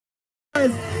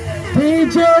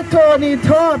DJ Tony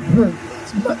Top,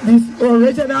 this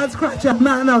original scratcher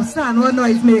man of San Juan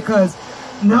NoiseMakers.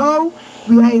 Now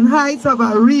we are in heights of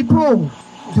Aripo,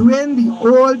 doing the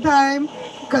old-time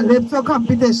Calypso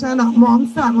competition among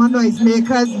San Juan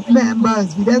NoiseMakers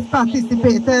members. We just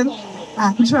participating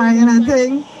and trying a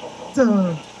thing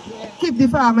to keep the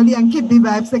family and keep the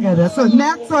vibes together. So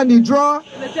next on the draw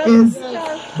is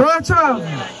Bertram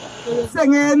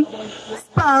singing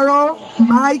Sparrow,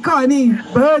 My Connie.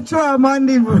 Bertram on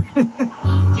the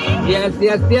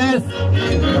Yes.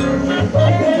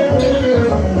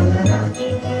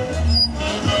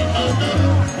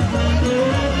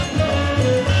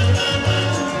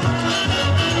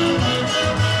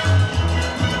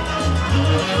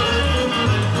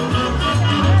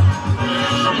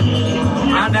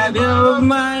 And a girl of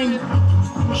mine,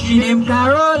 she named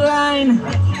Caroline,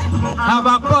 have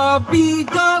a puppy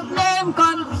dog named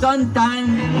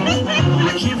Constantine.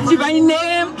 She by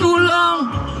name too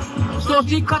long, so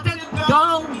she cut it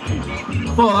down.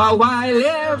 For a while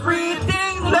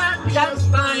everything looked just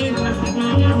fine.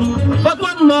 But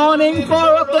one morning,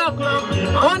 4 o'clock,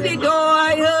 on the door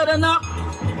I heard a knock.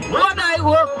 What I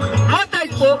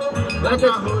spoke,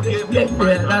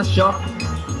 but that's shock.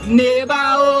 Neighbor,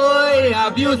 oh,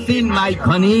 have you seen my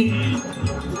Connie?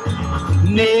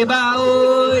 Neighbor,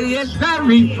 oh, it's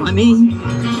very funny.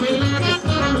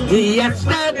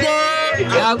 Yesterday,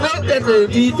 I went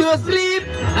to sleep,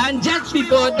 and just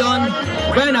before dawn,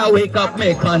 when I wake up,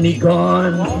 my Connie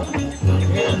gone.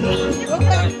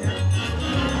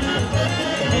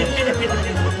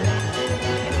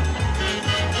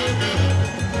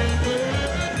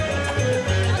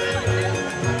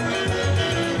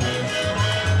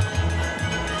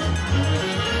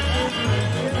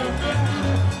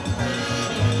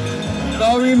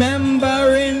 So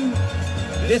remembering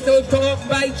this old talk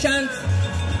by chance,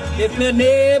 if my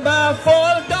neighbor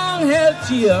fall down, help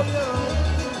she up.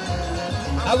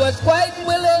 I was quite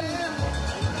willing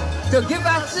to give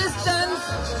assistance,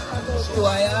 so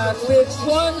I asked which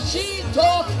one she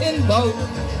talking about.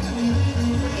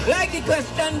 Like the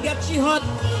question get she hot,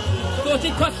 so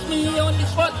she cussed me on the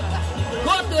spot.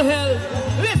 Go to hell,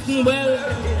 listen well,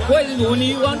 well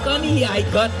only one Connie I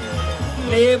got.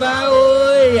 Neighbor,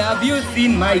 oh, have you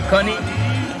seen my Connie?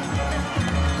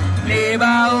 Neighbor,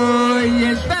 oh,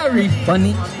 it's very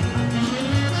funny.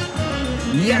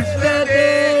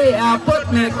 Yesterday, I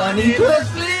put my Connie to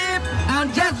sleep,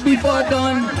 and just before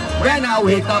dawn, when I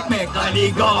wake up, my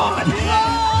Connie gone.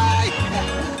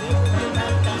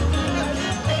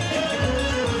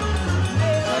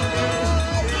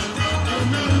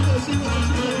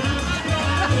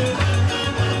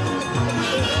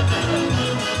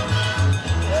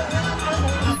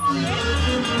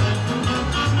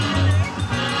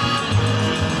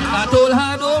 I told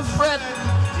her don't fret,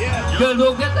 girl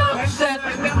don't get upset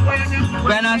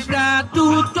when I start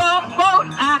to talk about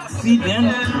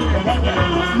accident.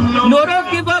 No,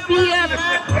 don't give up yet,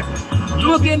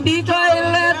 look in the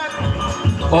toilet,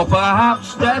 or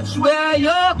perhaps that's where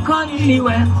your Connie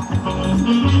went.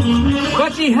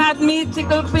 But she had me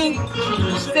tickle pink,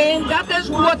 saying that is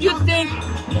what you think.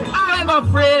 I'm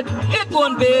afraid it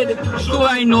won't bid, so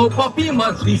I know puppy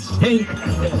must be stink.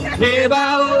 Neighbor,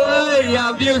 oh,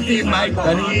 have you seen my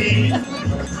Connie?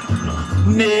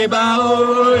 Neighbor,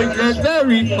 oh, it's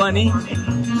very funny.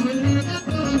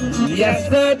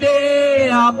 Yesterday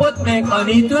I put my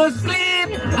Connie to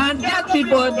sleep, and just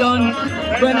before dawn,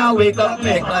 when I wake up,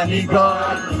 my Connie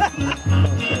gone.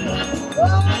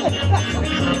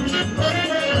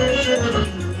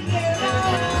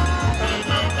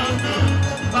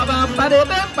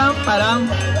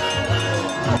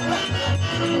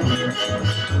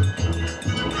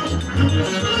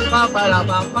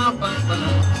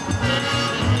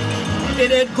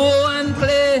 Did it go and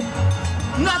play?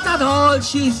 Not at all,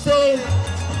 she said.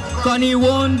 Connie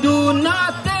won't do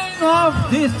nothing of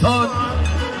this sort.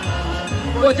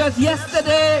 But just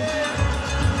yesterday,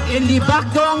 in the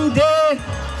back down day,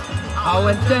 I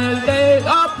went day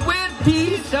up with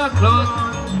piece of cloth.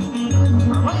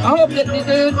 I hope that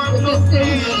they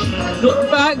look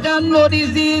back down, no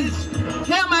disease.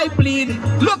 Hear my plead,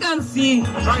 look and see.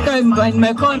 Come find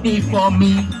my Connie for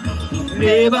me.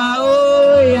 Neighbor,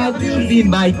 oh, have you seen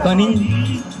my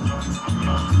Connie?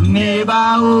 Neighbor,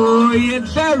 oh,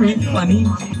 it's very funny.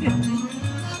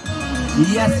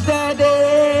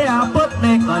 Yesterday I put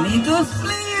my Connie to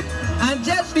sleep, and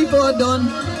just before dawn,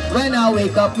 when I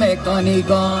wake up, my Connie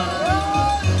gone.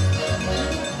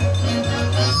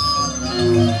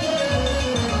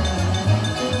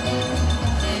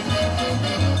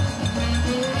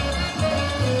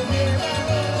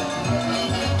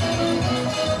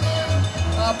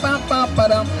 pam pam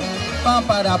padam pam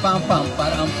pada pam pam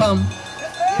padam pam.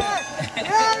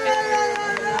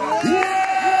 Yes.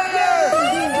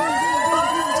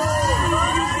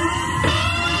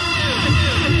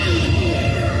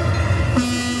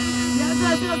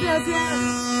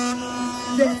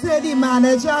 They say the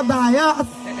manager by us,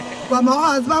 but my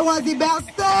husband was the best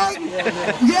thing.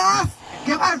 Yes.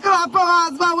 Give a clap for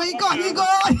husband. Where you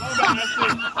going?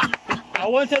 I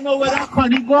want to know where that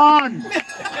Connie gone.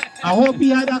 I hope he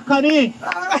had a Connie.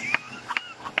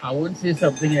 I won't say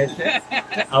something else.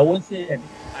 I won't say it.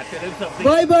 I tell him something.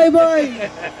 Boy.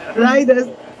 Right,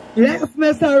 yes,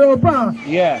 Mr. Roper.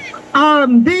 Yeah.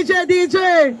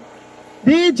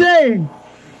 DJ.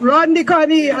 Run the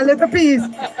Connie a little piece.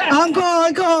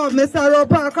 Encore, Mr.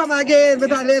 Roper, come again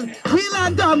with a little wheel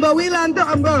and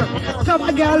tumble. Come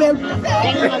again, little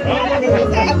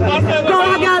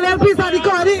piece of the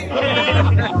Connie.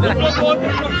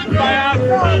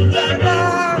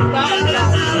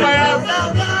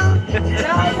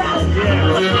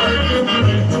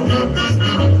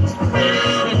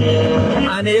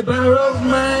 A neighbor of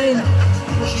mine,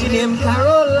 she named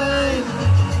Caroline,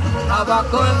 have a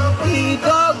country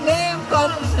dog named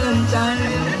Constantine.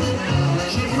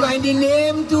 She find the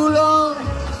name too long,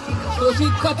 so she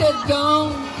cut it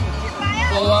down.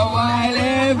 For a while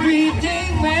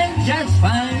everything went just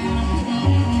fine.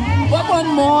 But one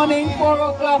morning, 4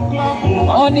 o'clock,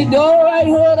 on the door I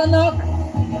heard a knock.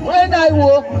 When I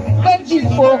woke, when she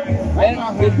spoke,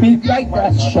 well, it me quite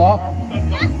a shock.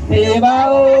 Neighbor,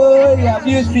 oh, have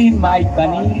you seen my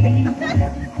bunny?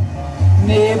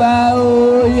 Neighbor,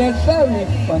 oh, you're very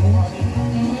funny.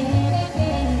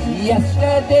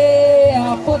 Yesterday I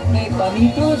put my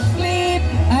bunny to sleep,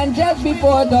 and just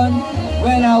before dawn,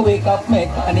 when I wake up, my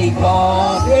bunny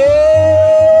gone.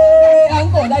 Hey, I'm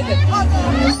going like this.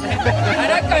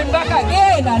 And I'm coming back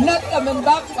again, I'm not coming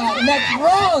back for the next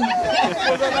round.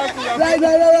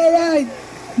 Right.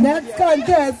 Next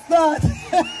contest, start.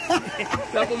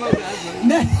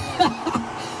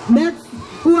 Next,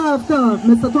 who after?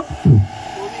 Mr.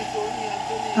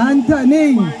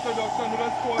 Anthony.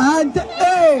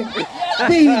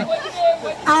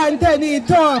 Anthony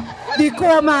Top, the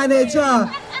co-manager,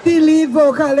 the lead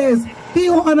vocalist, the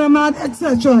ornament,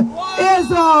 etc.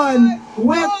 is on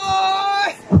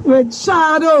with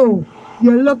Shadow.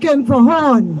 You're looking for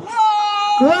horn.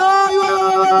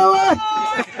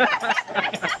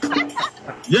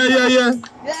 Yeah.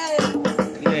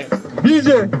 DJ.